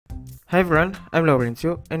Hi everyone, I'm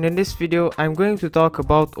Laurencio, and in this video I'm going to talk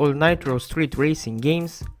about all Nitro Street Racing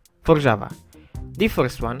games for Java. The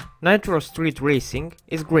first one, Nitro Street Racing,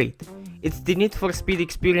 is great. It's the Need for Speed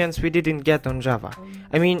experience we didn't get on Java.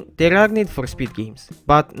 I mean, there are Need for Speed games,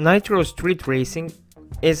 but Nitro Street Racing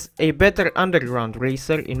is a better underground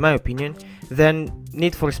racer, in my opinion, than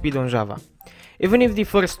Need for Speed on Java. Even if the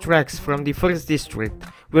first tracks from the first district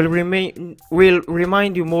will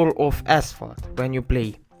remind you more of asphalt when you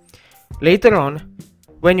play. Later on,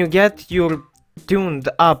 when you get your tuned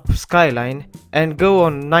up skyline and go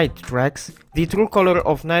on night tracks, the true color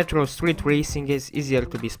of Nitro Street Racing is easier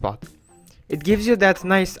to be spotted. It gives you that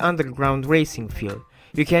nice underground racing feel.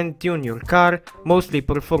 You can tune your car, mostly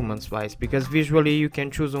performance wise, because visually you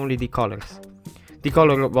can choose only the colors. The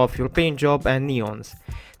color of your paint job and neons.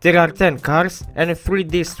 There are 10 cars and 3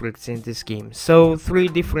 districts in this game, so 3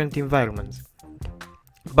 different environments.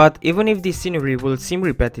 But even if the scenery will seem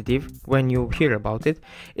repetitive when you hear about it,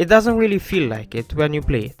 it doesn't really feel like it when you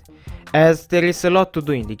play it, as there is a lot to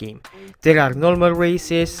do in the game. There are normal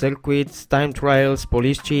races, circuits, time trials,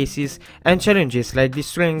 police chases, and challenges like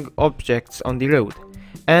destroying objects on the road.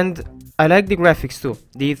 And I like the graphics too.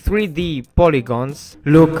 The 3D polygons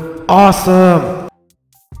look awesome!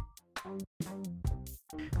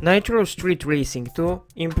 Nitro Street Racing 2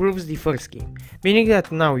 improves the first game, meaning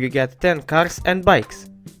that now you get 10 cars and bikes.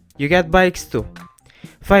 You get bikes too.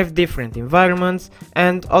 5 different environments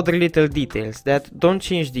and other little details that don't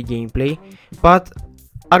change the gameplay, but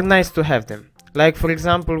are nice to have them. Like for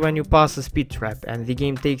example when you pass a speed trap and the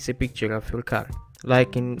game takes a picture of your car,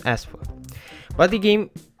 like in Asphalt. But the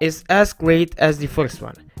game is as great as the first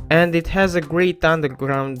one, and it has a great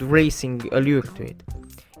underground racing allure to it.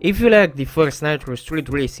 If you like the first Nitro Street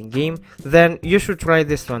Racing game, then you should try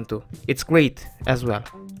this one too. It's great as well.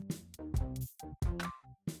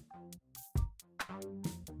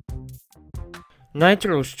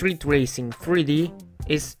 Nitro Street Racing 3D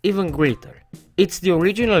is even greater. It's the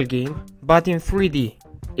original game, but in 3D.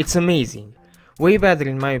 It's amazing. Way better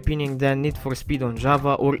in my opinion than Need for Speed on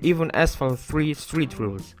Java or even Asphalt 3 Street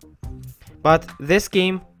Rules. But this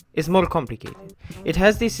game is more complicated. It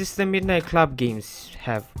has the system Midnight Club games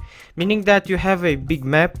have, meaning that you have a big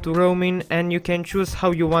map to roam in and you can choose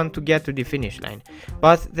how you want to get to the finish line.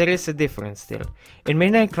 But there is a difference still. In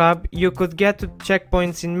Midnight Club you could get to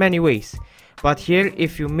checkpoints in many ways, but here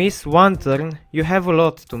if you miss one turn you have a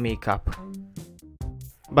lot to make up.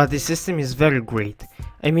 But the system is very great.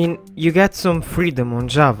 I mean, you get some freedom on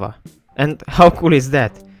Java, and how cool is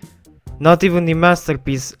that? Not even the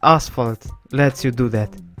masterpiece Asphalt lets you do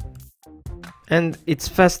that. And it's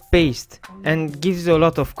fast paced and gives you a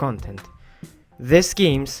lot of content. These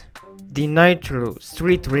games, the Nitro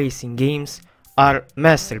Street Racing games, are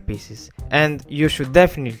masterpieces and you should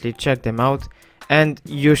definitely check them out, and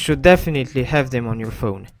you should definitely have them on your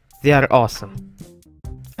phone. They are awesome.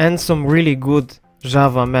 And some really good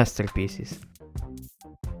Java masterpieces.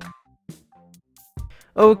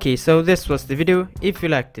 Okay, so this was the video. If you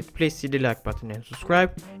liked it, please hit the like button and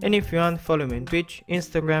subscribe, and if you want, follow me on Twitch,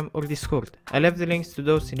 Instagram or Discord. I left the links to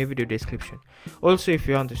those in the video description. Also, if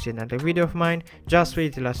you want to see another video of mine, just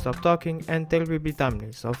wait till I stop talking and there will be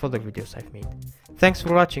thumbnails of other videos I've made. Thanks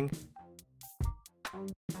for watching.